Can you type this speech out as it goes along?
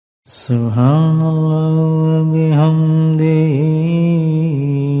Subhanallah wa bihamdihi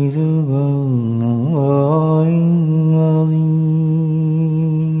subhanallahil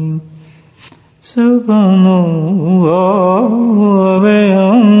azim. Subhanallah wa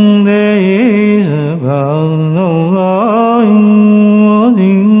bihamdihi subhanallahil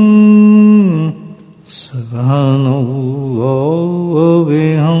azim. Subhanallah wa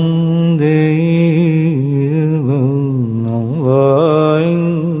bihamdihi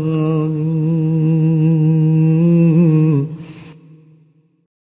subhanallahil.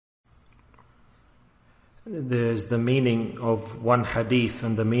 There's the meaning of one hadith,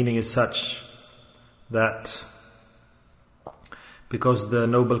 and the meaning is such that because the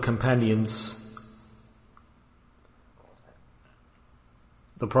noble companions,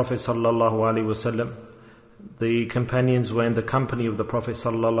 the Prophet sallallahu alaihi wasallam, the companions were in the company of the Prophet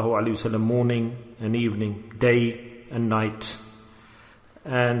sallallahu alaihi wasallam morning and evening, day and night,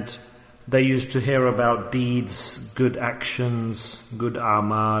 and they used to hear about deeds, good actions, good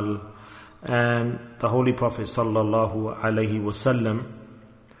a'mal. And the Holy Prophet sallallahu alaihi wasallam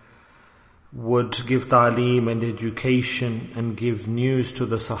would give ta'aleem and education and give news to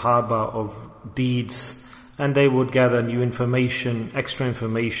the Sahaba of deeds, and they would gather new information, extra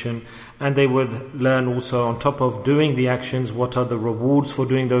information, and they would learn also on top of doing the actions, what are the rewards for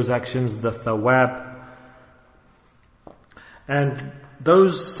doing those actions, the thawab. And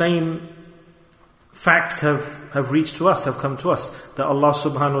those same facts have reached to us, have come to us, that Allah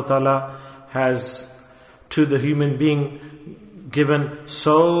subhanahu wa ta'ala has to the human being given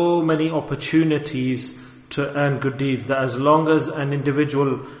so many opportunities to earn good deeds, that as long as an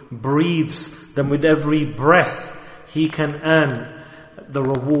individual breathes, then with every breath he can earn the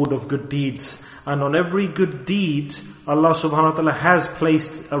reward of good deeds. And on every good deed, Allah subhanahu wa ta'ala has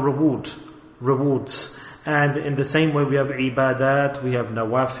placed a rewards. And in the same way we have ibadat, we have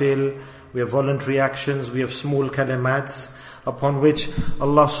nawafil, we have voluntary actions, we have small kalimats, upon which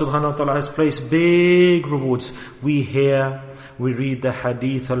Allah subhanahu wa ta'ala has placed big rewards. We hear, we read the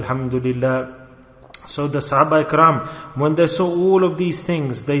hadith, alhamdulillah. So the Sahaba Ikram, when they saw all of these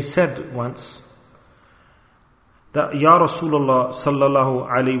things, they said once that, Ya Rasulullah sallallahu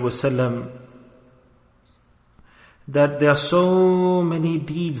alayhi wasallam, that there are so many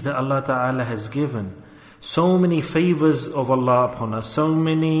deeds that Allah ta'ala has given, so many favors of Allah upon us, so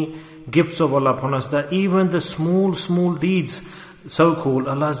many gifts of Allah upon us, that even the small deeds, so-called,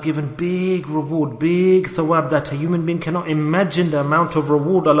 Allah has given big reward, big thawab, that a human being cannot imagine the amount of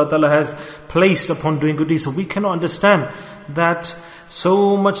reward Allah Ta'ala has placed upon doing good deeds. So we cannot understand that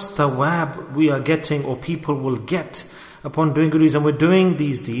so much thawab we are getting, or people will get upon doing good deeds. And we're doing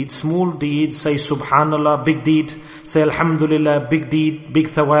these deeds, small deeds, say subhanallah, big deed, say alhamdulillah, big deed, big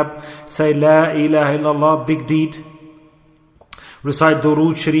thawab, say la ilaha illallah, big deed, recite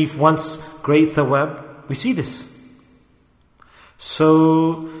Durood Sharif once, great thawab. We see this.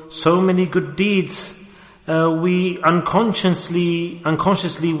 So many good deeds we unconsciously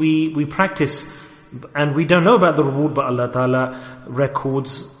we practice, and we don't know about the reward, but Allah Ta'ala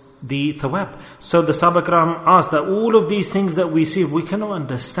records the thawab. So the Sahaba Ikram asked that all of these things that we see, we cannot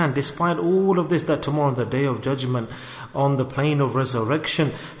understand, despite all of this, that tomorrow on the day of judgment, on the plane of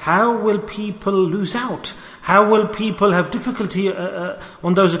resurrection, how will people lose out? How will people have difficulty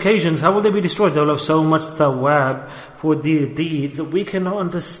on those occasions? How will they be destroyed? They will have so much thawab for the deeds that we cannot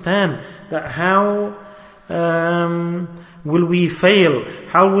understand. That how will we fail?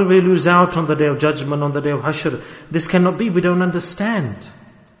 How will we lose out on the day of judgment, on the day of Hashr? This cannot be. We don't understand.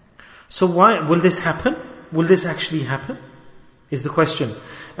 So why will this happen? Will this actually happen? Is the question.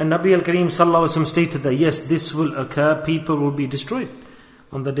 And Nabi al-Kareem sallallahu alaihi wasallam stated that yes, this will occur. People will be destroyed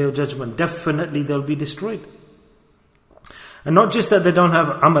on the day of judgment. Definitely they'll be destroyed. And not just that they don't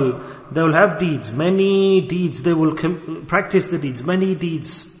have amal, they will have deeds, many deeds, they will practice the deeds, many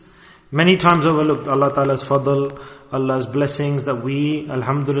deeds, many times overlooked. Allah Ta'ala's fadl, Allah's blessings that we,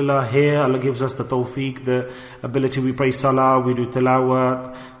 alhamdulillah, here, Allah gives us the tawfiq, the ability. We pray salah, we do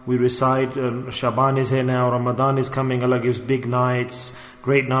tilawat, we recite, Shaban is here now, Ramadan is coming, Allah gives big nights,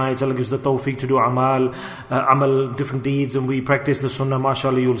 great nights, Allah gives the tawfiq to do amal, different deeds, and we practice the sunnah.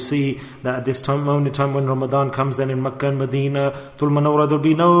 MashaAllah, you'll see that at this time, only time when Ramadan comes, then in Makkah and Medina, Tul Manawwara, there'll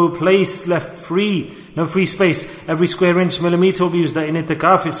be no place left free, no free space. Every square inch, millimeter will be used. That in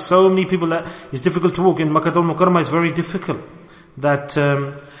itikaf, it's so many people that it's difficult to walk. In Makkah al-Mukarramah, it's very difficult. That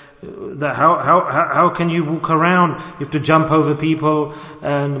how can you walk around? You have to jump over people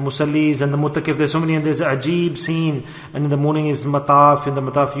and musallis and the mutakif. There's so many, and there's an ajib scene. And in the morning is mataf. In the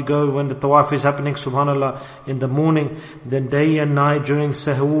mataf you go when the tawaf is happening, subhanallah, in the morning. Then day and night during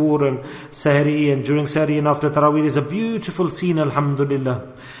sahur and sahri, and during sahri and after tarawih, there's a beautiful scene,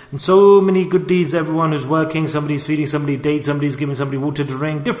 alhamdulillah. And so many good deeds, everyone who's working, somebody's feeding somebody dates, somebody's giving somebody water to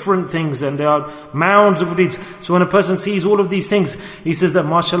drink, different things, and there are mounds of good deeds. So when a person sees all of these things, he says that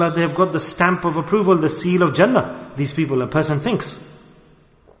mashallah, they have got the stamp of approval, the seal of Jannah. These people, a person thinks.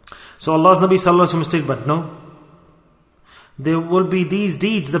 So Allah's Nabi sallallahu alaihi wasallam stated, but no. There will be these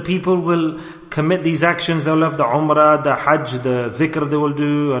deeds, the people will commit these actions, they will have the umrah, the hajj, the dhikr they will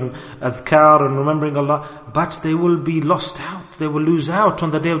do, and adhkar, and remembering Allah, but they will be lost out, they will lose out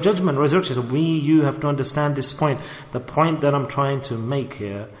on the Day of Judgment, resurrection. So you have to understand this point, the point that I'm trying to make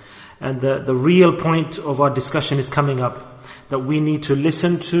here, and the real point of our discussion is coming up, that we need to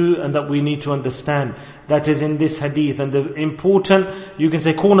listen to and that we need to understand. That is in this hadith, and the important, you can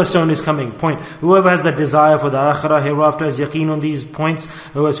say, cornerstone is coming. Point. Whoever has the desire for the akhirah, hereafter, has yaqeen on these points,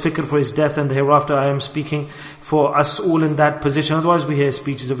 who has fikr for his death and the hereafter, I am speaking for us all in that position. Otherwise we hear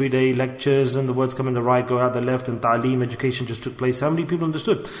speeches every day, lectures, and the words come in the right, go out the left, and ta'aleem, education just took place. How many people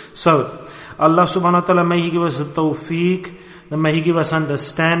understood? So, Allah subhanahu wa ta'ala, may He give us a tawfiq, and may He give us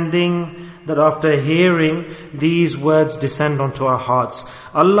understanding, that after hearing these words descend onto our hearts.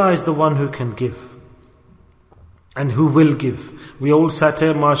 Allah is the one who can give and who will give. We all sat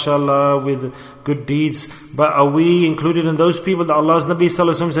here, mashallah, with good deeds, but are we included in those people that Allah's Nabi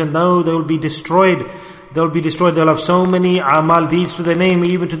sallallahu alaihi wasallam said, no, they will be destroyed. They will be destroyed. They'll have so many amal deeds to their name,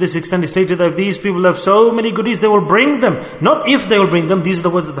 even to this extent. He stated that if these people have so many good deeds, they will bring them. Not if they will bring them. These are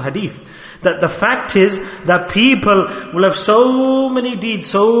the words of the hadith. That the fact is that people will have so many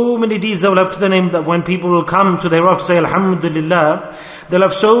deeds they will have to their name, that when people will come to their hereafter say Alhamdulillah, they'll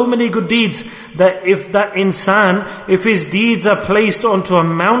have so many good deeds that if that insan, if his deeds are placed onto a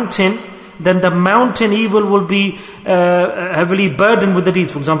mountain, then the mountain evil will be heavily burdened with the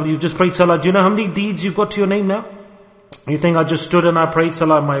deeds. For example, you've just prayed salah. Do you know how many deeds you've got to your name now? You think, I just stood and I prayed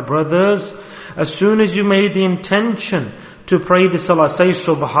salah. My brothers, as soon as you made the intention to pray the salah, say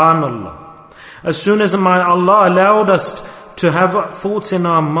Subhanallah. As soon as Allah allowed us to have thoughts in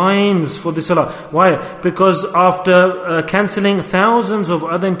our minds for the salah. Why? Because after cancelling thousands of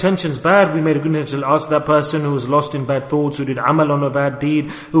other intentions, bad, we made a good intention. Ask that person who was lost in bad thoughts, who did amal on a bad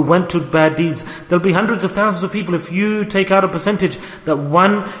deed, who went to bad deeds. There'll be hundreds of thousands of people. If you take out a percentage, that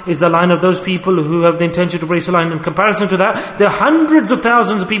one is the line of those people who have the intention to pray salah. And in comparison to that, there are hundreds of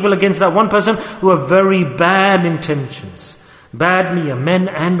thousands of people against that one person who have very bad intentions. Bad niyyah, men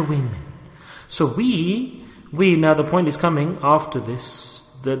and women. So we now, the point is coming after this,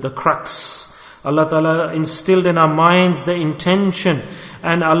 the crux. Allah Ta'ala instilled in our minds the intention,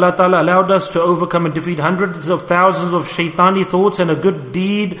 and Allah Ta'ala allowed us to overcome and defeat hundreds of thousands of shaitani thoughts, and a good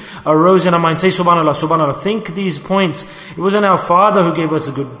deed arose in our mind. Say Subhanallah, Subhanallah. Think these points. It wasn't our father who gave us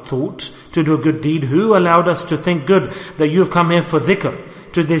a good thought to do a good deed. Who allowed us to think good? That you have come here for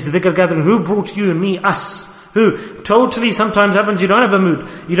dhikr, to this dhikr gathering. Who brought you and me? Us. Who? Totally sometimes happens, you don't have a mood.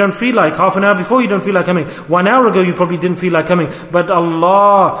 You don't feel like, half an hour before you don't feel like coming. 1 hour ago you probably didn't feel like coming. But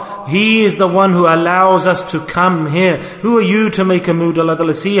Allah, He is the one who allows us to come here. Who are you to make a mood? Allah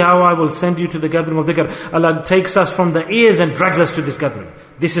Ta'ala, see how I will send you to the gathering of dhikr. Allah takes us from the ears and drags us to this gathering.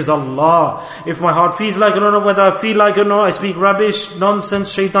 This is Allah. If my heart feels like it, I don't know whether I feel like it or not, I speak rubbish,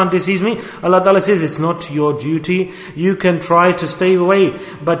 nonsense, shaitan deceives me. Allah Ta'ala says, it's not your duty. You can try to stay away.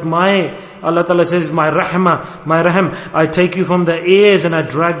 But Allah Ta'ala says, my rahmah, my rahm, I take you from the ears and I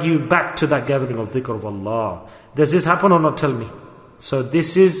drag you back to that gathering of dhikr of Allah. Does this happen or not? Tell me. So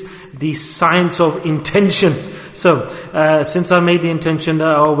this is the science of intention. So, since I made the intention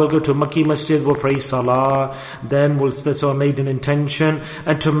that, we'll go to Makki Masjid, we'll pray Salah, then so I made an intention.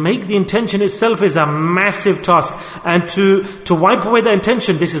 And to make the intention itself is a massive task. And to wipe away the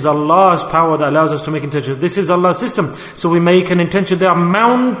intention, this is Allah's power that allows us to make intention. This is Allah's system. So we make an intention. There are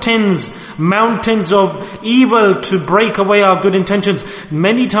mountains of evil to break away our good intentions.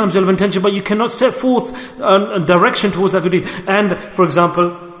 Many times you'll have intention, but you cannot set forth a direction towards that good deed. And, for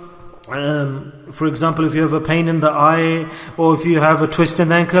example, if you have a pain in the eye, or if you have a twist in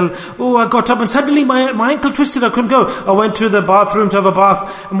the ankle, I got up and suddenly my ankle twisted, I couldn't go. I went to the bathroom to have a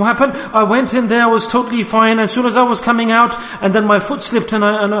bath, and what happened? I went in there, I was totally fine, and as soon as I was coming out, and then my foot slipped and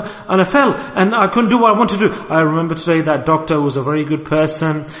I fell, and I couldn't do what I wanted to do. I remember today that doctor was a very good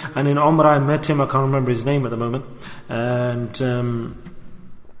person, and in Umrah I met him, I can't remember his name at the moment, and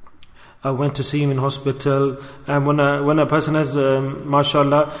I went to see him in hospital, and when a person has,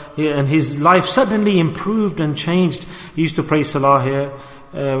 mashallah, and his life suddenly improved and changed. He used to pray salah here.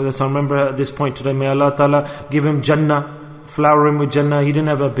 So I remember at this point today, may Allah Ta'ala give him Jannah, flower him with Jannah. He didn't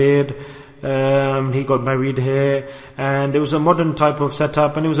have a beard. He got married here, and it was a modern type of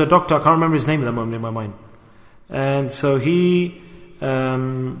setup, and he was a doctor. I can't remember his name at the moment in my mind. And so we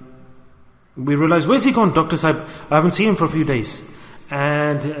realized, where's he gone, Dr. Sahib? I haven't seen him for a few days.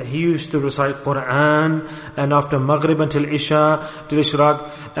 and he used to recite Quran, and after Maghrib until Isha, till Ishraq,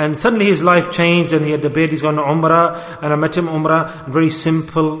 and suddenly his life changed, and he had the beard, he's gone to Umrah, and I met him Umrah, very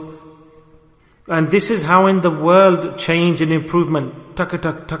simple. And this is how in the world change and improvement, tak,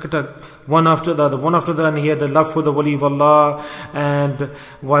 one after the other, and he had a love for the wali of Allah, and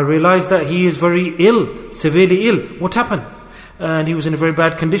I realized that he is very ill, severely ill. What happened? And he was in a very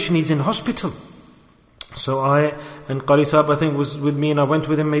bad condition, he's in hospital. So I and Qari Sahib, I think, was with me, and I went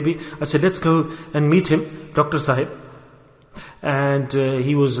with him maybe. I said, let's go and meet him, Dr. Sahib. And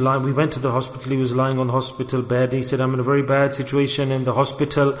he was lying, we went to the hospital, he was lying on the hospital bed. He said, I'm in a very bad situation in the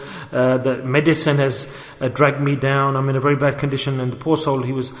hospital. The medicine has dragged me down. I'm in a very bad condition. And the poor soul,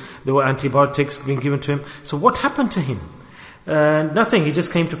 there were antibiotics being given to him. So what happened to him? Nothing, he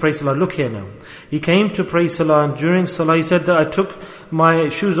just came to pray Salah. Look here now. He came to pray Salah, and during Salah he said that I took my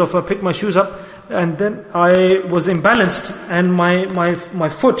shoes off, I picked my shoes up, and then I was imbalanced, and my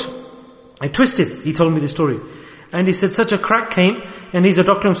foot, I twisted. He told me the story. And he said such a crack came, and he's a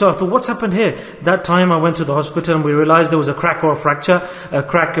doctor himself. I thought, what's happened here? That time I went to the hospital, and we realized there was a crack or a fracture, a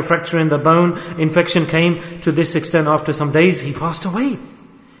fracture in the bone. Infection came to this extent. After some days, he passed away.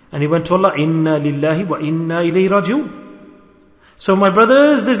 And he went to Allah, Inna lillahi wa inna ilayhi raji'un. So my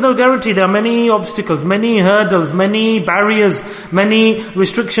brothers, there's no guarantee. There are many obstacles, many hurdles, many barriers, many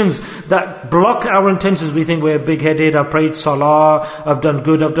restrictions that block our intentions. We think we're big-headed, I've prayed Salah, I've done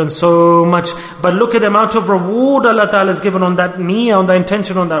good, I've done so much. But look at the amount of reward Allah Ta'ala has given on that niyyah, on the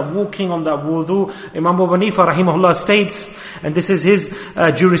intention, on that walking, on that wudu. Imam Abu Hanifa rahimahullah states, and this is his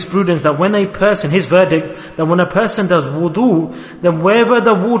jurisprudence, that when a person, his verdict, that when a person does wudu, then wherever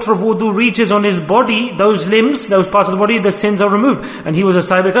the water of wudu reaches on his body, those limbs, those parts of the body, the sins are removed. And he was a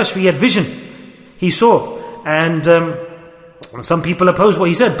Sahib Kashf, he had vision, he saw. And some people oppose what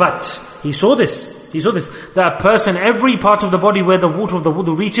he said, but he saw this. That a person, every part of the body where the water of the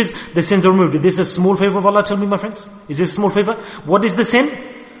wudu reaches, the sins are removed. Is this a small favor of Allah? Tell me, my friends. Is this a small favor? What is the sin?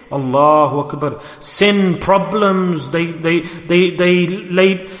 Allahu Akbar. Sin, problems, they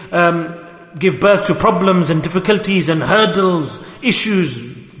give birth to problems and difficulties and hurdles,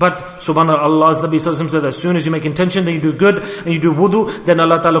 issues. But subhanAllah, Allah's Nabi Sallallahu Alaihi Wasallam said, as soon as you make intention, then you do good, and you do wudu, then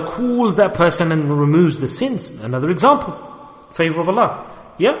Allah Ta'ala cools that person and removes the sins. Another example. Favor of Allah.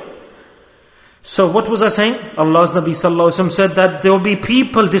 Yeah? So what was I saying? Allah's Nabi Sallallahu Alaihi Wasallam said that there will be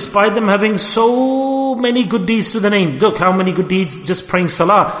people, despite them having so many good deeds to the name. Look how many good deeds just praying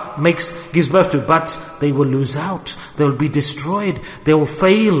Salah gives birth to. But they will lose out. They will be destroyed. They will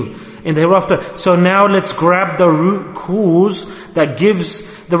fail in the hereafter. So now let's grab the root cause that gives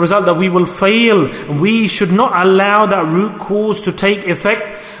the result that we will fail. And we should not allow that root cause to take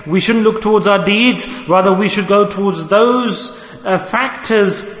effect. We shouldn't look towards our deeds. Rather, we should go towards those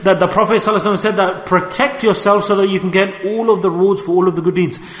factors that the Prophet ﷺ said, that protect yourself so that you can get all of the rewards for all of the good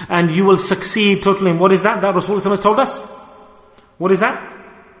deeds. And you will succeed totally. And what is that Rasulullah has told us? What is that?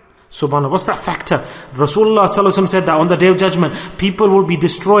 Subhanallah, what's that factor? Rasulullah ﷺ said that on the Day of Judgment, people will be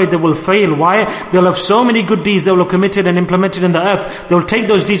destroyed, they will fail. Why? They'll have so many good deeds they will have committed and implemented in the earth. They will take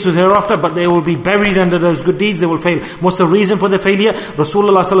those deeds to the hereafter, but they will be buried under those good deeds, they will fail. What's the reason for the failure?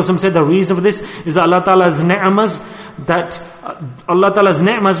 Rasulullah ﷺ said the reason for this is that Allah Ta'ala's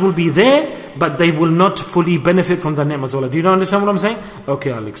ni'mas will be there, but they will not fully benefit from the ni'mas of Allah. Do you understand what I'm saying?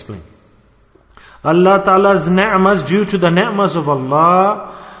 Okay, I'll explain. Allah Ta'ala's ni'mas, due to the ni'mas of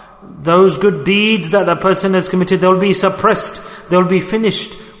Allah, those good deeds that the person has committed, they will be suppressed, they will be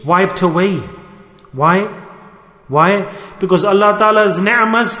finished, wiped away. Why? Because Allah Ta'ala's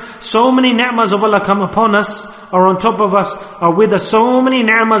ni'mas, so many ni'mas of Allah come upon us, are on top of us, are with us. So many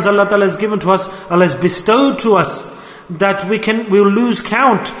ni'mas Allah Ta'ala has given to us, Allah has bestowed to us, that we'll lose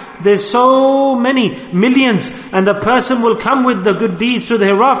count. There's so many millions, and the person will come with the good deeds to the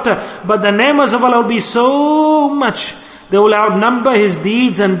hereafter, but the ni'mas of Allah will be so much, they will outnumber his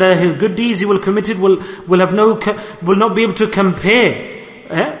deeds, and the good deeds he will committed will not be able to compare.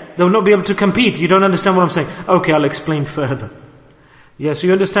 They will not be able to compete. You don't understand what I'm saying? Okay, I'll explain further. Yes,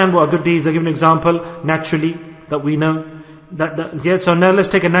 you understand what are good deeds. I'll give an example naturally that we know. So now let's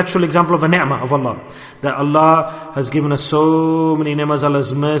take a natural example of a ni'mah of Allah. That Allah has given us so many ni'mas,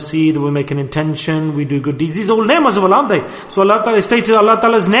 Allah's mercy, that we make an intention, we do good deeds. These are all ni'mas of Allah, aren't they? So Allah Ta'ala stated, Allah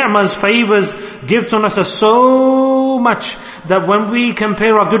Ta'ala's ni'mas, favors, gifts on us are so much that when we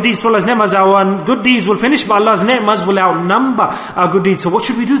compare our good deeds to Allah's ni'mas, our good deeds will finish, but Allah's ni'mas will outnumber our good deeds. So what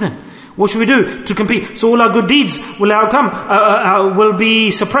should we do then? What should we do to compete? So all our good deeds will be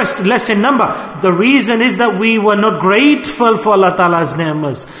suppressed, less in number. The reason is that we were not grateful for Allah Ta'ala's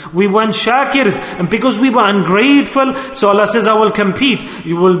ni'mas. We weren't shakirs. And because we were ungrateful, so Allah says, I will compete.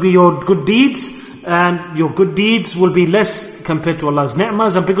 You will be your good deeds and your good deeds will be less compared to Allah's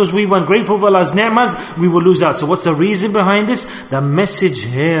ni'mas, and because we weren't grateful for Allah's ni'mas, we will lose out. So what's the reason behind this? The message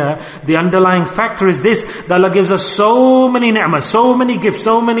here, the underlying factor is this, that Allah gives us so many ni'mas, so many gifts,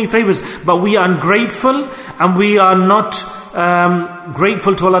 so many favors, but we are ungrateful, and we are not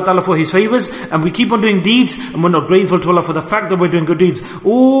grateful to Allah Ta'ala for His favors, and we keep on doing deeds, and we're not grateful to Allah for the fact that we're doing good deeds.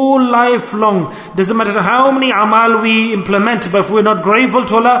 All life long, doesn't matter how many amal we implement, but if we're not grateful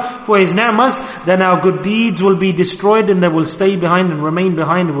to Allah for His ni'mas, then our good deeds will be destroyed, and they will stay behind and remain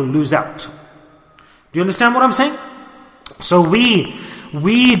behind, and we'll lose out. Do you understand what I'm saying? So we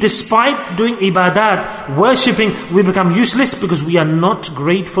despite doing ibadat, worshipping, we become useless because we are not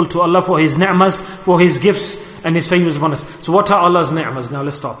grateful to Allah for His ni'mas, for His gifts and His favors upon us. So what are Allah's ni'mas? Now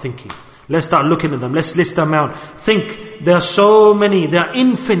let's start thinking. Let's start looking at them. Let's list them out. Think. There are so many. They are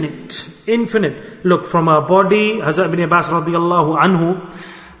infinite. Infinite. Look, from our body, Hazrat ibn Abbas radiallahu anhu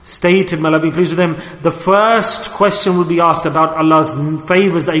stated, may Allah be pleased with him, the first question will be asked about Allah's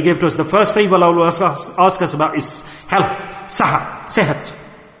favors that He gave to us. The first favor Allah will ask us about is health. Sehat.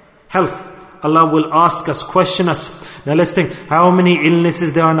 Health. Allah will ask us, question us. Now let's think, how many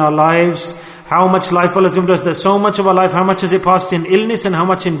illnesses there are in our lives? How much life Allah has given to us? There's so much of our life. How much has it passed in illness and how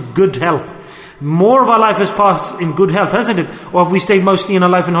much in good health? More of our life has passed in good health, hasn't it? Or have we stayed mostly in our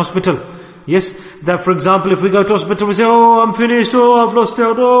life in hospital? Yes, that for example, if we go to hospital, we say, oh, I'm finished, oh, I've lost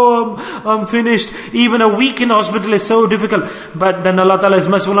out, oh, I'm finished. Even a week in hospital is so difficult. But then Allah Ta'ala is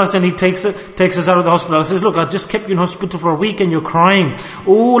merciful on us and He takes us out of the hospital. Allah says, look, I just kept you in hospital for a week and you're crying.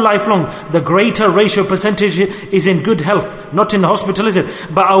 All life long, the greater ratio percentage is in good health, not in the hospital, is it?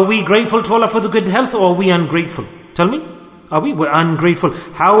 But are we grateful to Allah for the good health, or are we ungrateful? Tell me, are we? We're ungrateful.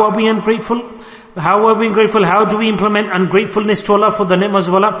 How are we ungrateful? How are we ungrateful? How do we implement ungratefulness to Allah for the ni'mas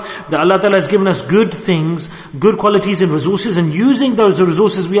of Allah? That Allah Ta'ala has given us good things, good qualities and resources, and using those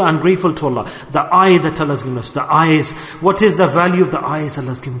resources we are ungrateful to Allah. The eye that Allah has given us, the eyes. What is the value of the eyes Allah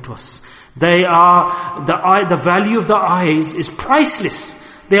has given to us? They are, the value of the eyes is priceless.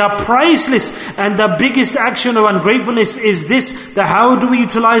 They are priceless. And the biggest action of ungratefulness is this, that how do we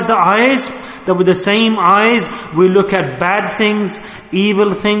utilize the eyes? That with the same eyes, we look at bad things,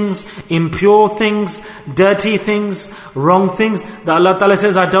 evil things, impure things, dirty things, wrong things. That Allah Ta'ala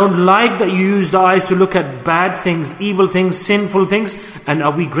says, I don't like that you use the eyes to look at bad things, evil things, sinful things. And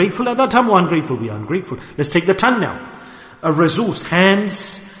are we grateful at that time or ungrateful? We are ungrateful. Let's take the tongue now. A resource,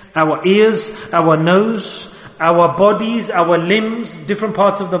 hands, our ears, our nose, our bodies, our limbs, different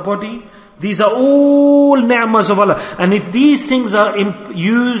parts of the body. These are all ni'mas of Allah. And if these things are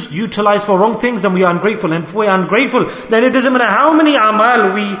utilized for wrong things, then we are ungrateful. And if we are ungrateful, then it doesn't matter how many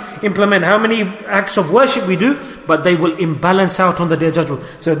amal we implement, how many acts of worship we do, but they will imbalance out on the Day of Judgment.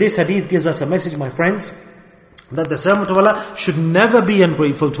 So this hadith gives us a message, my friends, that the servant of Allah should never be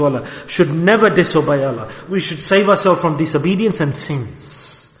ungrateful to Allah, should never disobey Allah. We should save ourselves from disobedience and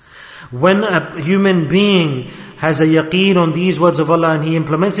sins. When a human being has a yaqeen on these words of Allah and he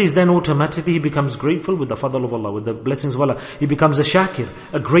implements these, then automatically he becomes grateful with the fadl of Allah, with the blessings of Allah. He becomes a shakir,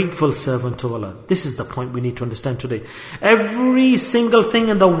 a grateful servant to Allah. This is the point we need to understand today. Every single thing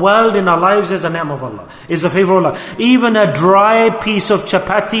in the world in our lives is a ni'mah of Allah, is a favor of Allah. Even a dry piece of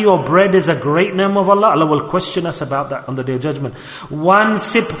chapati or bread is a great ni'mah of Allah. Allah will question us about that on the Day of Judgment. One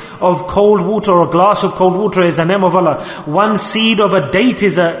sip of cold water or a glass of cold water is a ni'mah of Allah. One seed of a date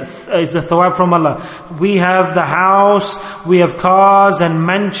is a thawab from Allah. We have the house, we have cars and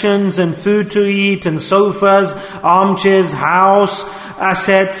mansions and food to eat and sofas, armchairs, house,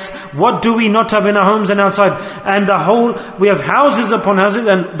 assets. What do we not have in our homes and outside? And we have houses upon houses,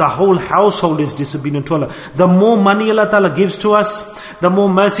 and the whole household is disobedient to Allah. The more money Allah Ta'ala gives to us, the more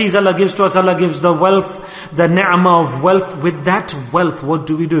mercies Allah gives to us. Allah gives the wealth, the ni'mah of wealth. With that wealth, what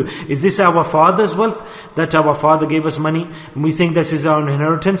do we do? Is this our father's wealth? That our father gave us money and we think this is our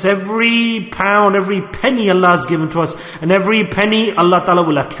inheritance? Every pound, every penny Allah has given to us, and every penny Allah Ta'ala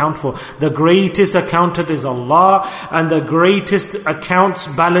will account for. The greatest accountant is Allah, and the greatest accounts,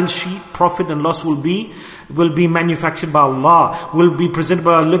 balance sheet, profit and loss will be manufactured by Allah, will be presented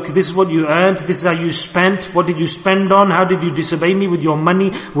by Allah. Look, this is what you earned, this is how you spent, what did you spend on, how did you disobey me with your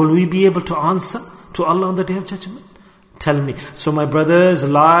money? Will we be able to answer to Allah on the Day of Judgment? Tell me. So my brothers,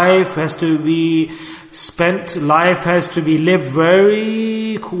 life has to be spent, life has to be lived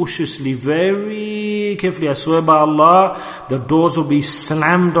very cautiously, very carefully. I swear by Allah, the doors will be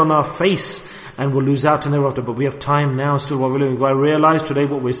slammed on our face and we'll lose out and ever after. But we have time now still while we're living. I realize today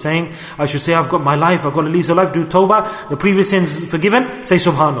what we're saying. I should say, I've got my life, I've got a lease of life, do tawbah, the previous sins forgiven, say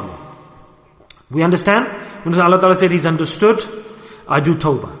subhanallah. We understand? When Allah Ta'ala said He's understood, I do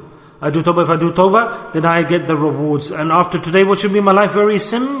tawbah. I do tawbah. If I do tawbah, then I get the rewards. And after today, what should be my life? Very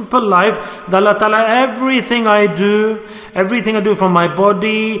simple life. That Allah Ta'ala, everything I do from my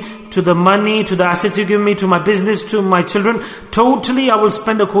body, to the money, to the assets you give me, to my business, to my children, totally I will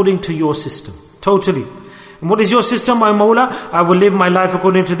spend according to your system. Totally. And what is your system, my Mawla? I will live my life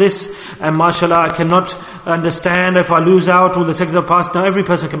according to this. And mashallah, I cannot understand if I lose out all the sectors of the past. Now every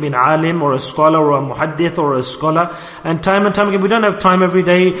person can be an alim or a scholar or a muhaddith or a scholar. And time again, we don't have time every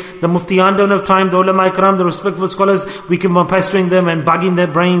day. The muftiyan don't have time. The ulama ikram, the respectful scholars, we keep on pestering them and bugging their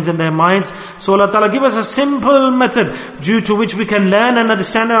brains and their minds. So Allah Ta'ala give us a simple method due to which we can learn and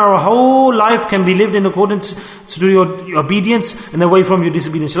understand our whole life can be lived in accordance to your obedience and away from your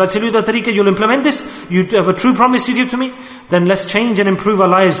disobedience. Shall I tell you the tariqah? You'll implement this. You have a true promise you give to me. Then let's change and improve our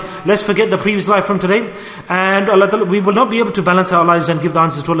lives. Let's forget the previous life from today. And Allah Ta'ala, we will not be able to balance our lives and give the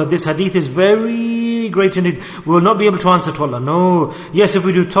answer to Allah. This hadith is very great indeed. We will not be able to answer to Allah. No. Yes, if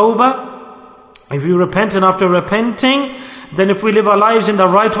we do tawbah, if we repent, and after repenting, then if we live our lives in the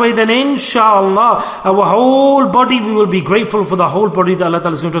right way, then inshallah, our whole body, we will be grateful for the whole body that Allah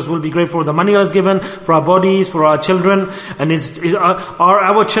Ta'ala has given to us. We'll be grateful for the money Allah has given, for our bodies, for our children. And are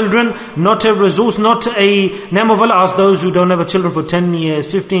our children not a resource, not a name of Allah? Ask those who don't have a children for 10 years,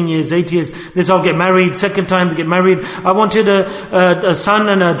 15 years, 8 years. This all get married, second time they get married. I wanted a son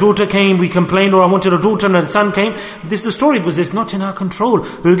and a daughter came, we complained, or I wanted a daughter and a son came. This is the story, because it's not in our control.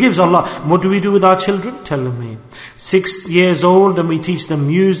 Who gives? Allah. What do we do with our children? Tell me. 6 years old, and we teach them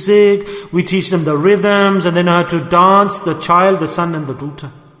music, we teach them the rhythms, and they know how to dance, the child, the son and the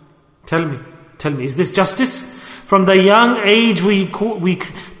daughter. Tell me, is this justice? From the young age we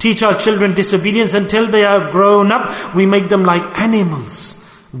teach our children disobedience until they have grown up, we make them like animals.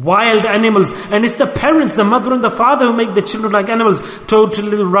 Wild animals. And it's the parents, the mother and the father, who make the children like animals.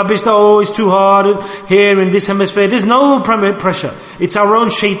 Totally rubbish. Oh, it's too hard here in this hemisphere. There's no pressure. It's our own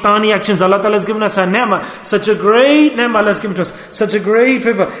shaitani actions. Allah Ta'ala has given us a ni'mah. Such a great ni'mah Allah has given to us. Such a great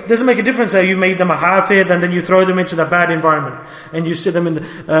favor. It doesn't make a difference that you made them a hafid and then you throw them into the bad environment. And you sit them in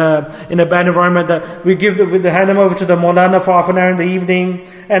a bad environment that we hand them over to the Maulana for half an hour in the evening.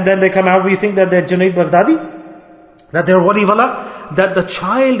 And then they come out, we think that they're Junaid Baghdadi. That they're wali of Allah. That the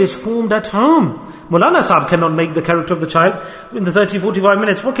child is formed at home. Maulana Sahib cannot make the character of the child in the 30-45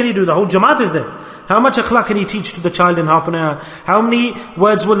 minutes. What can he do? The whole Jamaat is there. How much akhlaq can he teach to the child in half an hour? How many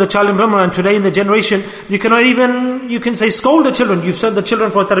words will the child implement? And today in the generation, you can say scold the children. You've sent the children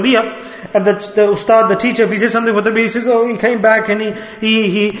for tarbiyah, and the ustad, the teacher, if he says something for tarbiyah, he says, oh, he came back and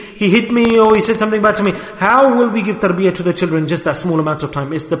he hit me, or he said something bad to me. How will we give tarbiyah to the children in just that small amount of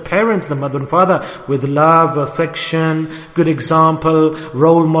time? It's the parents, the mother and father, with love, affection, good example,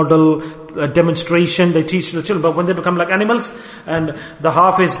 role model, a demonstration they teach to the children. But when they become like animals, and the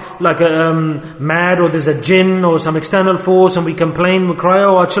half is like mad, or there's a jinn or some external force, and we complain, we cry,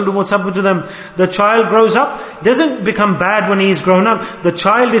 oh, our children, what's happened to them? The child grows up, doesn't become bad when he's grown up. The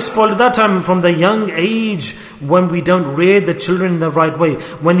child is spoiled at that time from the young age, when we don't rear the children in the right way.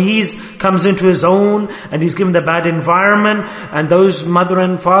 When he comes into his own and he's given the bad environment, and those mother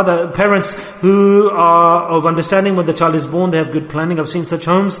and father, parents who are of understanding when the child is born, they have good planning. I've seen such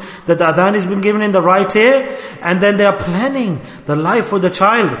homes that the adhan has been given in the right ear, and then they are planning the life for the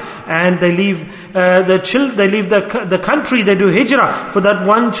child, and they leave the country, they do hijrah for that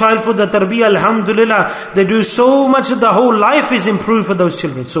one child, for the tarbiyah, alhamdulillah. They do so much that the whole life is improved for those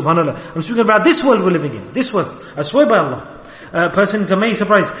children. Subhanallah. I'm speaking about this world we're living in. This world. I swear by Allah. A person is amazed,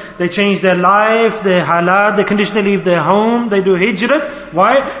 surprised. They change their life, their halat, they conditionally leave their home, they do hijrat.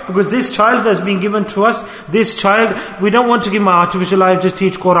 Why? Because this child that's been given to us, this child, we don't want to give him an artificial life, just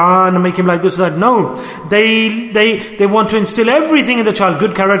teach Quran and make him like this or that. No. They want to instill everything in the child,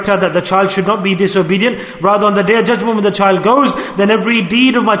 good character, that the child should not be disobedient. Rather, on the day of judgment, when the child goes, then every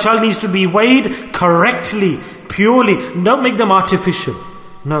deed of my child needs to be weighed correctly, purely. Don't make them artificial.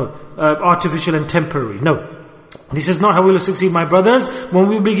 No. Artificial and temporary. No. This is not how we will succeed, my brothers. When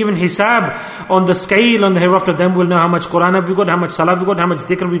we will be given hisab on the scale on the hereafter, then we'll know how much Quran have we got, how much salah we got, how much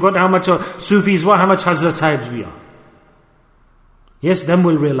dhikr we got, how much Sufis were, how much Hadhrat Sahibs we are. Yes, then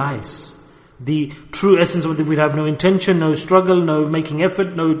we'll realize the true essence of it. We'll have no intention, no struggle, no making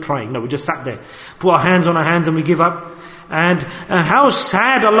effort, no trying. No, we just sat there, put our hands on our hands and we give up. And how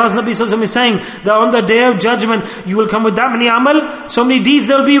sad Allah's Nabi Sallallahu Alaihi Wasallam is saying that on the day of judgment, you will come with that many amal, so many deeds,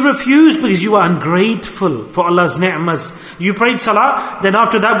 they'll be refused because you are ungrateful for Allah's ni'mas. You prayed salah, then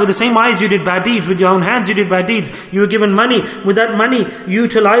after that with the same eyes you did bad deeds, with your own hands you did bad deeds. You were given money, with that money you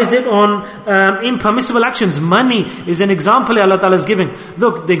utilized it on impermissible actions. Money is an example Allah Ta'ala is giving.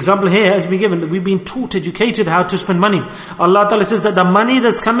 Look, the example here has been given. We've been taught, educated how to spend money. Allah Ta'ala says that the money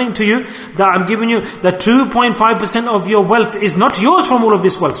that's coming to you, that I'm giving you, the 2.5% of your your wealth is not yours from all of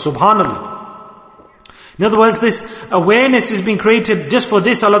this wealth. Subhanallah. In other words, this awareness is being created just for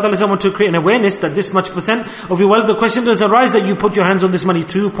this. Allah Ta'ala wants to create an awareness that this much percent of your wealth, the question does arise that you put your hands on this money,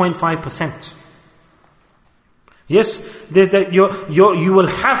 2.5%. Yes, that you will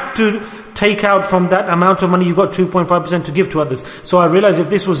have to take out from that amount of money you got 2.5% to give to others. So I realize if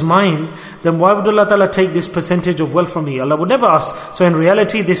this was mine, then why would Allah Ta'ala take this percentage of wealth from me? Allah would never ask. So in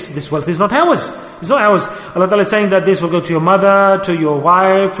reality, this wealth is not ours. It's not ours. Allah Ta'ala is saying that this will go to your mother, to your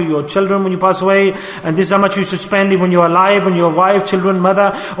wife, to your children when you pass away. And this is how much you should spend when you're alive, on your wife, children,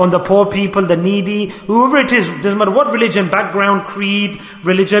 mother, on the poor people, the needy, whoever it is. Doesn't matter what religion, background, creed,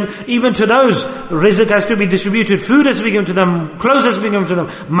 religion. Even to those, rizq has to be distributed. Food has to be given to them. Clothes has to be given to them.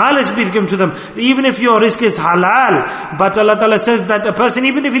 Mal has to be given to them. Even if your rizq is halal. But Allah Ta'ala says that a person,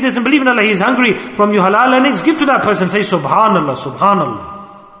 even if he doesn't believe in Allah, he is hungry, from your halal earnings, give to that person. Say Subhanallah, Subhanallah.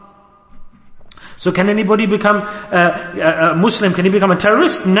 So can anybody become a Muslim? Can he become a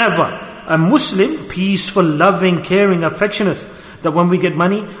terrorist? Never. A Muslim, peaceful, loving, caring, affectionate. That when we get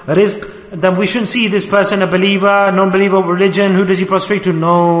money, rizq, then we shouldn't see this person a believer, non-believer, religion, who does he prostrate to?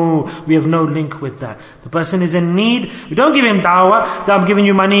 No, we have no link with that. The person is in need. We don't give him dawah, that I'm giving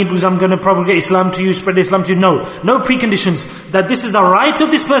you money because I'm going to propagate Islam to you, spread Islam to you. No preconditions. That this is the right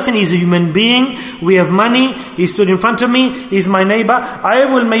of this person. He's a human being. We have money. He stood in front of me. He's my neighbor. I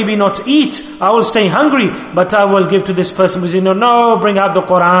will maybe not eat. I will stay hungry, but I will give to this person because no, bring out the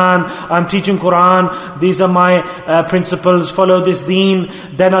Quran. I'm teaching Quran. These are my principles. Follow this deen.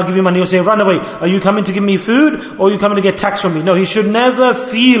 Then I'll give you money. You'll say, run away. Are you coming to give me food or are you coming to get tax from me? No, he should never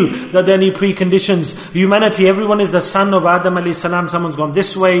feel that there are any preconditions. Humanity, everyone is the son of Adam alayhi salam. Someone's gone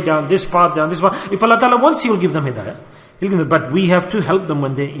this way, down this path, down this path. If Allah Ta'ala wants, He will give them hidayah. He'll give them, but we have to help them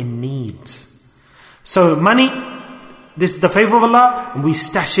when they're in need. So money, this is the favor of Allah, and we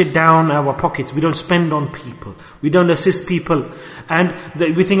stash it down our pockets. We don't spend on people. We don't assist people. And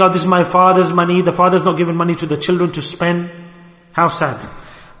we think, this is my father's money. The father's not giving money to the children to spend. How sad.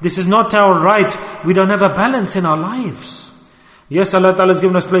 This is not our right. We don't have a balance in our lives. Yes, Allah Ta'ala has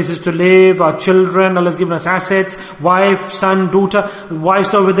given us places to live, our children, Allah has given us assets, wife, son, daughter.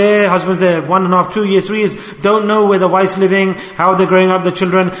 Wife's over there, husband's there, 1.5, 2 years, 3 years. Don't know where the wife's living, how they're growing up, the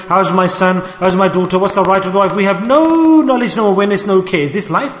children, how's my son, how's my daughter, what's the right of the wife. We have no knowledge, no awareness, no care. Is this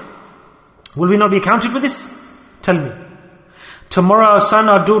life? Will we not be accounted for this? Tell me. Tomorrow our son,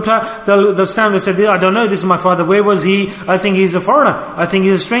 our daughter, they'll stand and say, I don't know, this is my father. Where was he? I think he's a foreigner. I think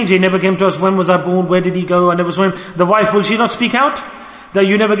he's a stranger. He never came to us. When was I born? Where did he go? I never saw him. The wife, will she not speak out? That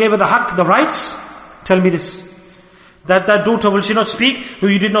you never gave her the haqq, the rights? Tell me this. That daughter, will she not speak? Who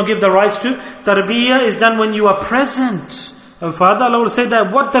you did not give the rights to? Tarbiyah is done when you are present. Oh Father, Allah will say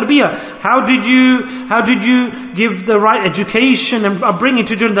that, what tarbiyah? How did you give the right education and upbringing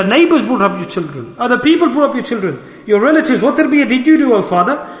to children? The neighbors brought up your children. Other people brought up your children. Your relatives, what tarbiyah did you do, oh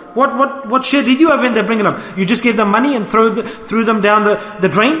Father? What share did you have in there bringing up? You just gave them money and threw them down the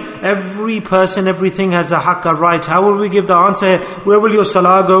drain? Every person, everything has a haqq, a right. How will we give the answer? Where will your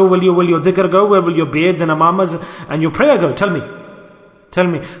salah go? Will your dhikr go? Where will your beards and amamas and your prayer go? Tell me.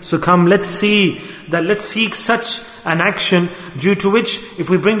 So come, let's seek such an action due to which, if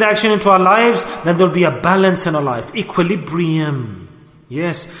we bring the action into our lives, then there'll be a balance in our life, equilibrium.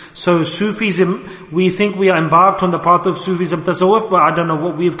 Yes. So Sufism, we think we are embarked on the path of Sufism, Tasawwuf, but I don't know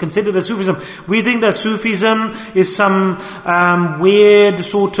what we've considered as Sufism. We think that Sufism is some weird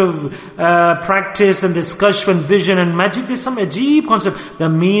sort of practice and discussion, vision and magic. There's some ajeeb concept. The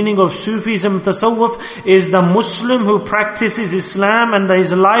meaning of Sufism, Tasawwuf, is the Muslim who practices Islam and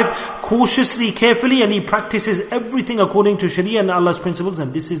his life cautiously, carefully, and he practices everything according to Sharia and Allah's principles.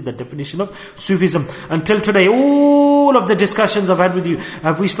 And this is the definition of Sufism. Until today, all of the discussions I've had with you,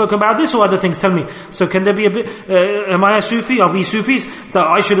 have we spoken about this or other things? Tell me. So can there be a bit, am I a Sufi? Are we Sufis? That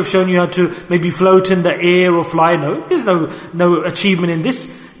I should have shown you how to maybe float in the air or fly? No, there's no achievement in this.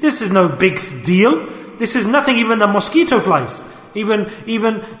 This is no big deal. This is nothing. Even the mosquito flies.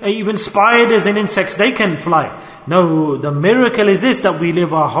 Even spiders and insects, they can fly. No, the miracle is this, that we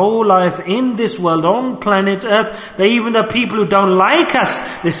live our whole life in this world, on planet Earth, that even the people who don't like us,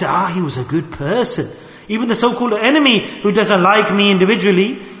 they say, he was a good person. Even the so-called enemy who doesn't like me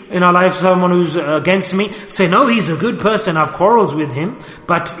individually, in our life, someone who's against me, say, no, he's a good person, I have quarrels with him,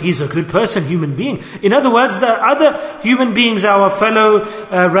 but he's a good person, human being. In other words, the other human beings, our fellow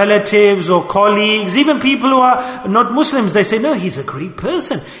relatives or colleagues, even people who are not Muslims, they say, no, he's a great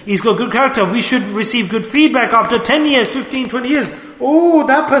person, he's got good character, we should receive good feedback after 10 years, 15, 20 years. Oh,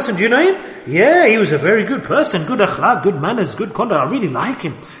 that person, do you know him? Yeah, he was a very good person, good akhlaq, good manners, good conduct, I really like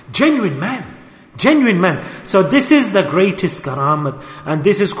him. Genuine man. So this is the greatest karamat, and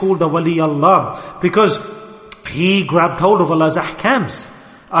this is called the wali Allah, because he grabbed hold of Allah's ahkams,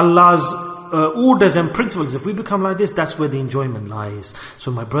 Allah's orders and principles. If we become like this, that's where the enjoyment lies.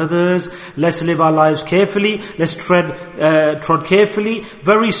 So my brothers, let's live our lives carefully. Let's trod carefully.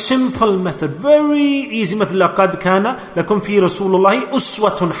 Very simple method, very easy method. لَقَدْ كَانَ لَكُمْ فِي رَسُولُ اللَّهِ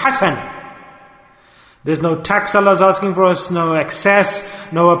أُسْوَةٌ حَسَنٌ. There's no tax Allah's asking for us, no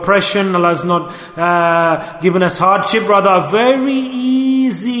excess, no oppression. Allah's not given us hardship. Rather, a very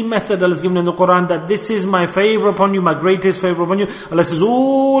easy method Allah has given in the Quran, that this is my favor upon you, my greatest favor upon you. Allah says,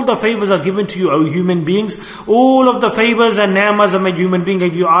 all the favors are given to you, O human beings. All of the favors and ni'mas are made human being.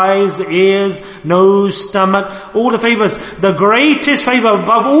 Gave you eyes, ears, nose, stomach, all the favors. The greatest favor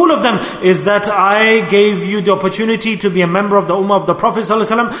above all of them is that I gave you the opportunity to be a member of the Ummah of the Prophet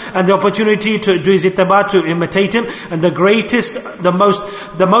ﷺ, and the opportunity to do his ittiba, to imitate him. And the greatest, the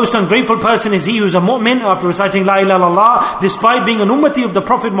most ungrateful person is he who is a mu'min after reciting La ilaha illallah, despite being an ummati of the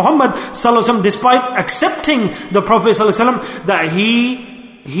Prophet Muhammad sallallahu, despite accepting the Prophet sallallahu, that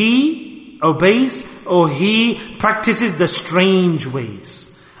he obeys or he practices the strange ways,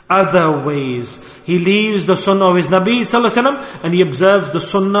 other ways. He leaves the sunnah of his Nabi sallallahu, and he observes the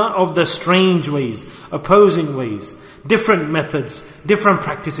sunnah of the strange ways, opposing ways, different methods, different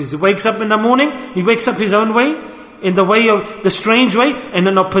practices. He wakes up in the morning, he wakes up his own way, in the way of the strange way, and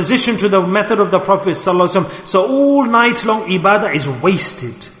in opposition to the method of the Prophet ﷺ. So all night long ibadah is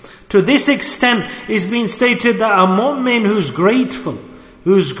wasted. To this extent is being stated that a mu'min who's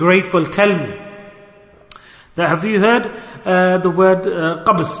grateful, tell me, that have you heard the word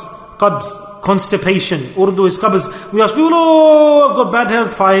qabz, constipation? Urdu is qabz. We ask people, oh, I've got bad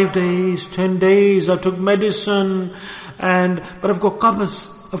health, 5 days, 10 days, I took medicine, but I've got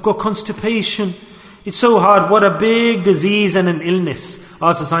qabz, I've got constipation. It's so hard. What a big disease and an illness.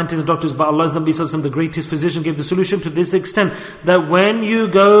 Ask the scientists and doctors, but Allah's Nabi Sallallahu Alaihi Wasallam, the greatest physician, gave the solution to this extent, that when you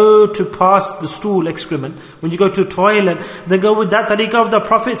go to pass the stool, excrement, when you go to toilet, then go with that tariqah of the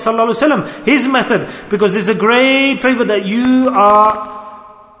Prophet Sallallahu Alaihi Wasallam, his method, because this is a great favor that you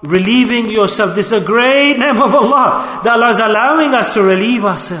are relieving yourself. This is a great name of Allah, that Allah is allowing us to relieve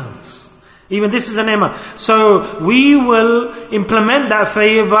ourselves. Even this is a ni'mah. So we will implement that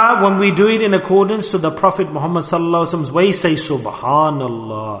favor when we do it in accordance to the Prophet Muhammad sallallahu alaihi wasallam's way. Say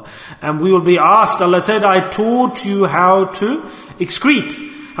Subhanallah. And we will be asked, Allah said, I taught you how to excrete,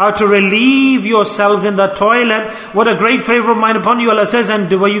 how to relieve yourselves in the toilet. What a great favor of mine upon you, Allah says.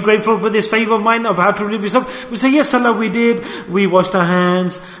 And were you grateful for this favor of mine of how to relieve yourself? We say, yes Allah, we did. We washed our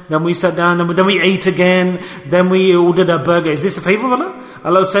hands, then we sat down, and then we ate again, then we ordered a burger. Is this a favor of Allah?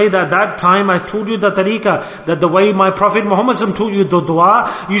 Allah will say that time I told you the tariqah, that the way my Prophet Muhammad taught you the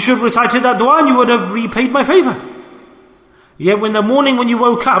dua, you should have recited that dua and you would have repaid my favor. Yet in the morning when you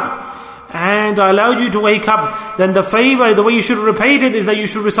woke up, and I allowed you to wake up, then the favor, the way you should have repaid it, is that you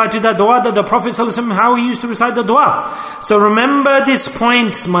should have recited that dua, that the Prophet ﷺ, how he used to recite the dua. So remember this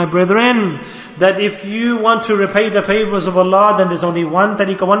point, my brethren, that if you want to repay the favors of Allah, then there's only one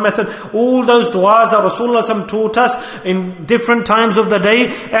tariqah, one method. All those du'as that Rasulullah taught us in different times of the day,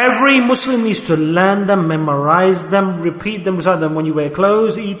 every Muslim needs to learn them, memorize them, repeat them, recite them. When you wear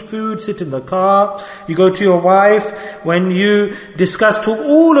clothes, eat food, sit in the car, you go to your wife, when you discuss, talk,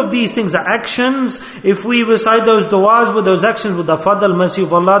 all of these things are actions. If we recite those du'as with those actions, with the fadl, mercy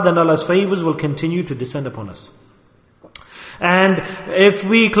of Allah, then Allah's favors will continue to descend upon us. And if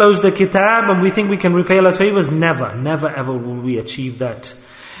we close the kitab and we think we can repay Allah's favors, never ever will we achieve that.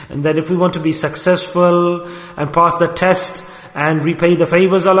 And that if we want to be successful and pass the test and repay the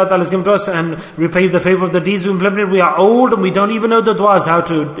favors Allah Ta'ala has given to us and repay the favor of the deeds we implemented, we are old and we don't even know the du'as, how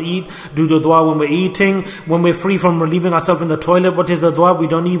to eat, do the du'a when we're eating, when we're free from relieving ourselves in the toilet, what is the du'a? We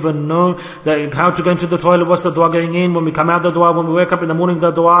don't even know how to go into the toilet, what's the du'a going in, when we come out the du'a, when we wake up in the morning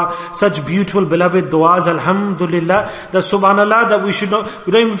the du'a. Such beautiful beloved du'as, alhamdulillah, that subhanallah, that we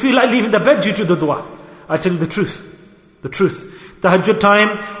don't even feel like leaving the bed due to the du'a. I tell you the truth. Tahajjud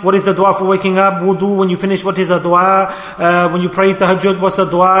time, what is the dua for waking up? Wudu, when you finish, what is the dua? When you pray tahajjud, what's the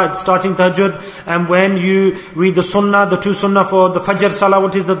dua? Starting tahajjud. And when you read the sunnah, the two sunnah for the fajr salah,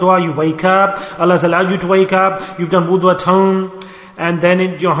 what is the dua? You wake up, Allah has allowed you to wake up, you've done wudu at home. And then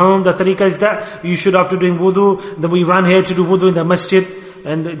in your home, the tariqah is that you should, after doing wudu, then we run here to do wudu in the masjid.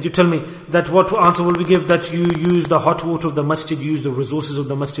 And you tell me that what answer will we give? That you use the hot water of the masjid, you use the resources of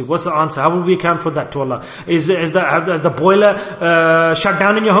the masjid. What's the answer? How will we account for that to Allah? Has the boiler shut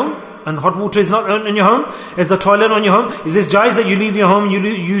down in your home? And hot water is not in your home? Is the toilet on your home? Is this jais that you leave your home, you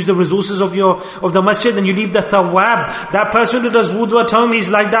use the resources of the masjid, and you leave the thawab? That person who does wudu at home, he's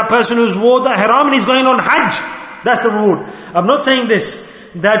like that person who's wore the haram and he's going on hajj. That's the reward. I'm not saying this,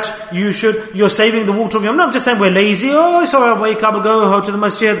 that you're saving the water of your... I'm just saying we're lazy. Oh, so I'll wake up, I'll go to the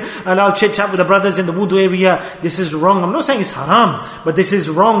masjid, and I'll chit-chat with the brothers in the wudu area. This is wrong. I'm not saying it's haram, but this is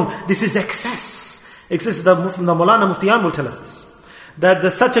wrong. This is excess. Excess. The Maulana Muftiyan will tell us this. That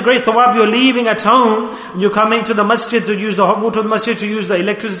there's such a great thawab, you're leaving at home, and you're coming to the masjid to use the hot water of the masjid, to use the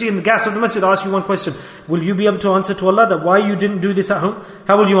electricity and the gas of the masjid. I'll ask you one question. Will you be able to answer to Allah that why you didn't do this at home?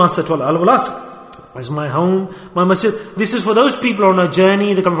 How will you answer to Allah? Allah will ask, where's my home, my masjid? This is for those people on a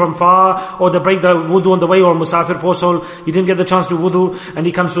journey, they come from far, or they break the wudu on the way, or musafir posol, he didn't get the chance to wudu, and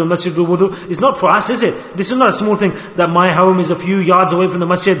he comes to a masjid to wudu. It's not for us, is it? This is not a small thing, that my home is a few yards away from the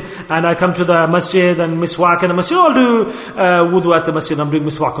masjid, and I come to the masjid and miswak in the masjid. I'll do wudu at the masjid, I'm doing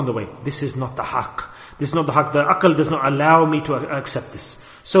miswak on the way. This is not the haqq. This is not the haqq. The aql does not allow me to accept this.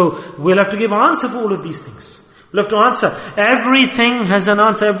 So we'll have to give an answer for all of these things. We'll have to answer. Everything has an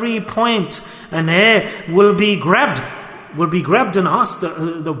answer, every point and hair will be grabbed and asked,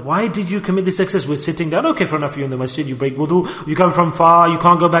 why did you commit this excess? We're sitting down, okay, fair enough, you're in the masjid, you break wudu, you come from far, you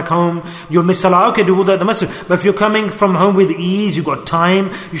can't go back home, you'll miss salah, okay, do wudu at the masjid. But if you're coming from home with ease, you've got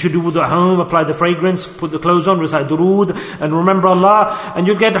time, you should do wudu at home, apply the fragrance, put the clothes on, recite durood, and remember Allah, and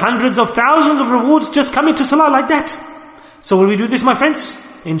you get hundreds of thousands of rewards just coming to salah like that. So will we do this, my friends?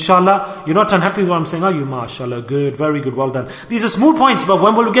 Inshallah, you're not unhappy with what I'm saying, are you? MashaAllah, good, very good, well done. These are small points, but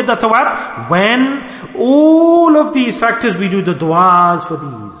when will we get the thawab? When all of these factors, we do the du'as for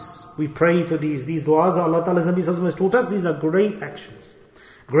these. We pray for these. These du'as that Allah Ta'ala's Nabi Sallallahu Alaihi Wasallam has taught us, these are great actions.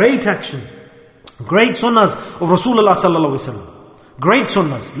 Great action. Great sunnahs of Rasulullah Sallallahu Alaihi Wasallam. Great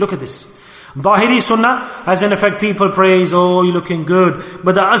sunnahs. Look at this. Zahiri sunnah has in effect people praise, oh, you're looking good.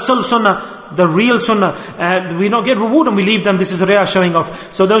 But the asal sunnah, the real sunnah, we don't get reward and we leave them. This is riyah, showing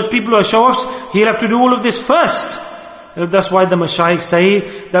off. So those people who are show-offs, he'll have to do all of this first. That's why the mashayikh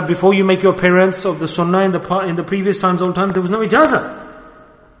say that before you make your appearance of the sunnah in the previous times, old times, there was no ijazah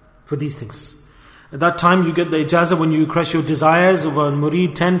for these things. At that time you get the ijazah when you crush your desires of a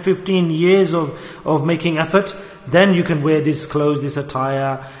murid, 10, 15 years of making effort. Then you can wear this clothes, this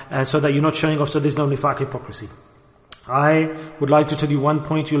attire, so that you're not showing off, so there's no nifaq, hypocrisy. I would like to tell you one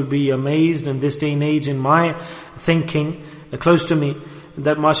point, you'll be amazed in this day and age in my thinking, close to me,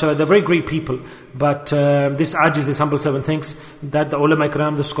 that mashallah, they're very great people, but this ajiz, this humble servant thinks that the ulama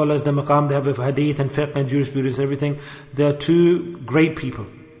ikram, the scholars, the maqam, they have a hadith and fiqh and jurisprudence, everything. There are two great people.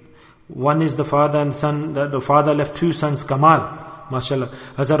 One is the father and son. The father left two sons, Kamal, mashallah.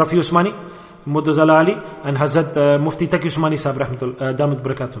 Hazrat Rafi Usmani, Muddazala Ali, and Hazrat Mufti Taqi Usmani Sahib Rahmatullah, Daamat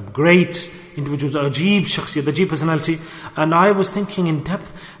Barakaatuhum. Great individuals, ajib shakhsiyat, ajib personality. And I was thinking in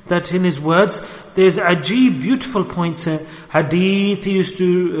depth that in his words, there's ajib, beautiful points. Hadith, he used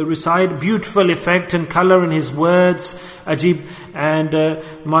to recite, beautiful effect and color in his words, ajib. And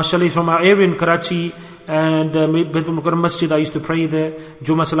mashallah, from our area in Karachi, and Baitul Mukarram Masjid, I used to pray there.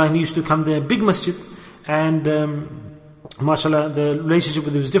 Jummah Salah, he used to come there, big masjid. And mashallah, the relationship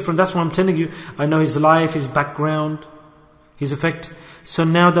with him was different. That's what I'm telling you. I know his life, his background, his effect. So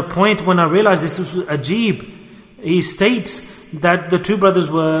now the point when I realized this was ajib, he states that the two brothers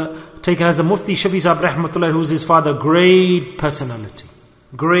were taken as a Mufti Shafi Sahib Rahmatullah, who was his father, great personality.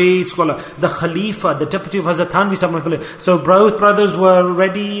 Great scholar, the Khalifa, the deputy of Hazrat Thanvi Sahib. So both brothers were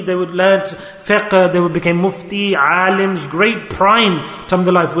ready, they would learn fiqh, they would become mufti, alims, great prime time of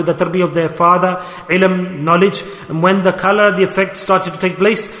their life with the tarbiyah of their father, ilm, knowledge. And when the color, the effect started to take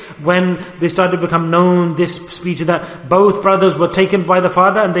place, when they started to become known, this speech, that both brothers were taken by the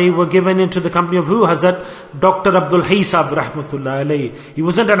father and they were given into the company of who? Hazrat Dr. Abdul Hayy Sahib Rahmatullah alayhi. He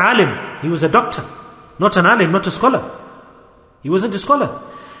wasn't an alim, he was a doctor, not an alim, not a scholar. He wasn't a scholar.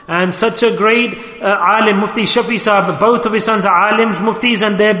 And such a great alim, Mufti Shafi Sahib, both of his sons are alims, muftis,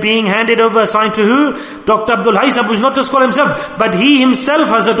 and they're being handed over, assigned to who? Dr. Abdul Hayy Sahib, who's not a scholar himself, but he himself,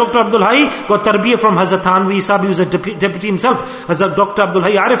 Hazrat Dr. Abdul Hayy, got tarbiyah from Hazrat Thanvi Sahib, he was a deputy himself. Hazrat Dr. Abdul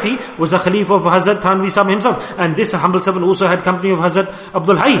Hayy Arifi was a Khalifa of Hazrat Thanvi Sahib himself. And this humble servant also had company of Hazrat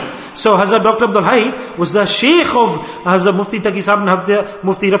Abdul Hayy. So Hazrat Dr. Abdul Hayy was the Sheikh of Hazrat Mufti Taqi Sahib and Hazrat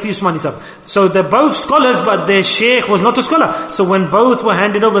Mufti Rafi Usmani Sahib. So they're both scholars, but their Sheikh was not a scholar. So when both were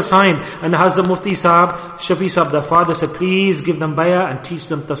handed over, signed, and Hazrat Mufti Sahib, Shafi Sahib, the father said, please give them bayah and teach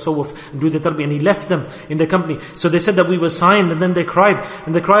them tasawwuf and do the tarbiyah. And he left them in the company. So they said that we were signed, and then they cried.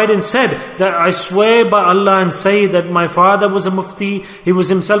 And they cried and said that I swear by Allah and say that my father was a mufti, he was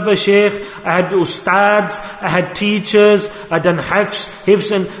himself a sheikh, I had ustads, I had teachers, I done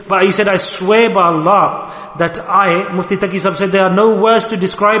hifz, but he said, I swear by Allah that I, Mufti Taqi Sahib said, there are no words to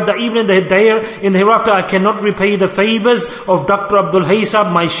describe that even in the hereafter I cannot repay the favors of Dr. Abdul Hayy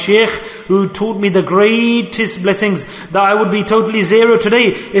Sahib, my sheikh, who taught me the greatest blessings, that I would be totally zero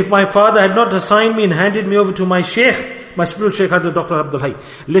today if my father had not assigned me and handed me over to my sheikh. my spiritual Shaykh Hadhrat Dr. Abdul Hayy.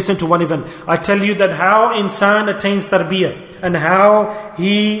 Listen to one event. I tell you that how insan attains tarbiyah and how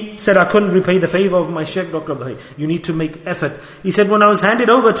he said, I couldn't repay the favor of my Shaykh Dr. Abdul Hayy. You need to make effort. He said, when I was handed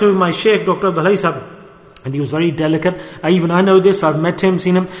over to my Shaykh Dr. Abdul Hayy Sahib, and he was very delicate. I know this, I've met him,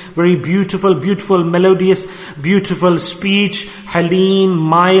 seen him. Very beautiful, melodious, beautiful speech, halim,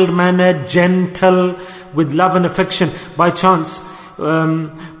 mild-mannered, gentle, with love and affection. By chance,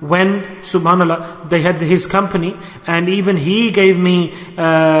 when, subhanAllah, they had his company, and even he gave me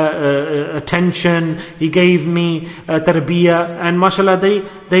attention, he gave me tarbiyah, and mashallah,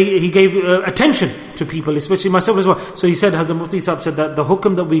 he gave attention to people, especially myself as well. So he said, Hazrat Mufti Sahib said that the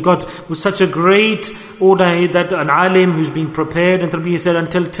hukam that we got was such a great order that an alim who's been prepared, and tarbiyah said,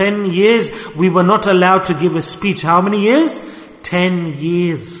 until 10 years, we were not allowed to give a speech. How many years? 10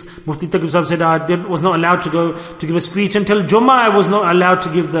 years. Mufti Taqib Sahib said, I was not allowed to go to give a speech until Jummah. I was not allowed to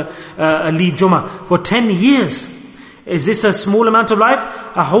give the lead Jummah for 10 years. Is this a small amount of life?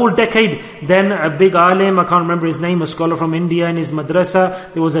 A whole decade. Then a big alim, I can't remember his name, a scholar from India, in his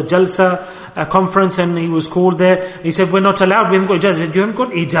madrasa, there was a jalsa, a conference, and he was called there. He said, we're not allowed, we haven't got ijazah. You haven't got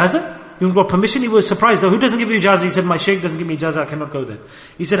ijazah? You haven't got permission? He was surprised. Who doesn't give you ijazah? He said, my shaykh doesn't give me ijazah, I cannot go there.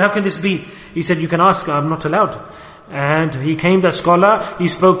 He said, how can this be? He said, you can ask, I'm not allowed. And he came, the scholar, he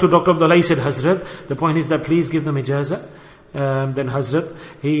spoke to Dr. Abdullah, he said, Hazrat, the point is that please give them ijazah. Then Hazrat,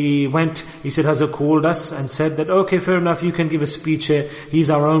 he went, he said, Hazrat called us and said that, okay, fair enough, you can give a speech here. He's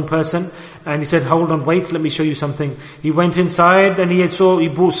our own person. And he said, hold on, wait, let me show you something. He went inside and he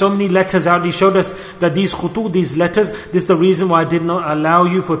brought so many letters out. He showed us that these khutut, these letters, this is the reason why I did not allow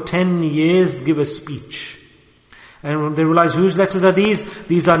you for 10 years to give a speech. And when they realized, whose letters are these?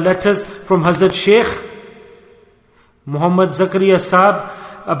 These are letters from Hazrat Sheikh Muhammad Zakaria Saab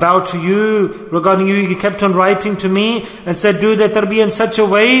about you, regarding you. He kept on writing to me and said, do the tarbiyah in such a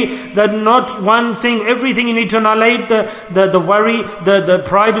way that not one thing, everything you need to annihilate the worry, the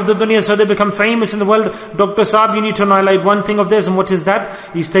pride of the dunya, so they become famous in the world. Dr. Saab, you need to annihilate one thing of this. And what is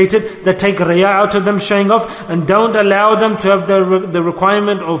that? He stated that take raya out of them, showing off, and don't allow them to have the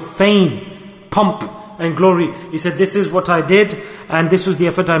requirement of fame, pomp and glory. He said, this is what I did, and this was the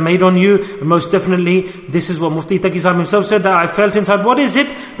effort I made on you. And most definitely, this is what Mufti Taqi Sahib himself said, that I felt inside. What is it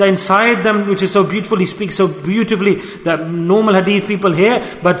that inside them, which is so beautiful? He speaks so beautifully that normal hadith people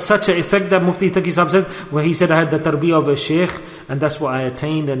hear, but such an effect that Mufti Taqi Sahib said, where he said, I had the tarbiyah of a shaykh, and that's what I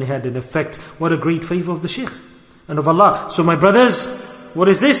attained, and it had an effect. What a great favor of the shaykh and of Allah. So my brothers, what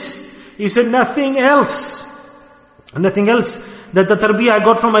is this? He said, nothing else. Nothing else. That the tarbiyah I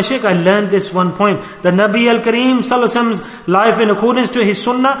got from my shaykh, I learned this one point. The Nabi al-Kareem Sallallahu Alaihi Wasallam's life in accordance to his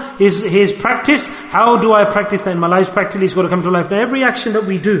sunnah, his practice. How do I practice that in my life? Practically it's got to come to life. Now every action that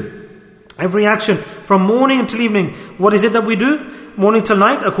we do, every action from morning until evening, what is it that we do? Morning till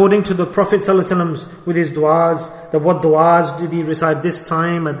night, according to the Prophet Sallallahu Alaihi Wasallam's, with his du'as, what du'as did he recite this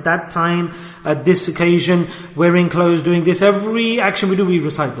time, at that time, at this occasion, wearing clothes, doing this. Every action we do, we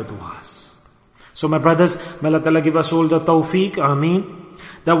recite the du'as. So my brothers, may Allah Ta'ala give us all the tawfiq, ameen,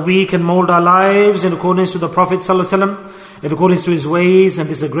 that we can mold our lives in accordance to the Prophet Sallallahu Alaihi Wasallam, in accordance to his ways, and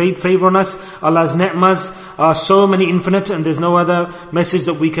this is a great favor on us. Allah's ni'mas are so many infinite, and there's no other message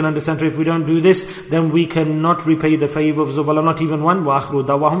that we can understand. So if we don't do this, then we cannot repay the favors of Allah, not even one. Wa akhiru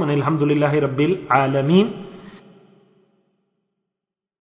dawahum and alhamdulillahi rabbil alameen.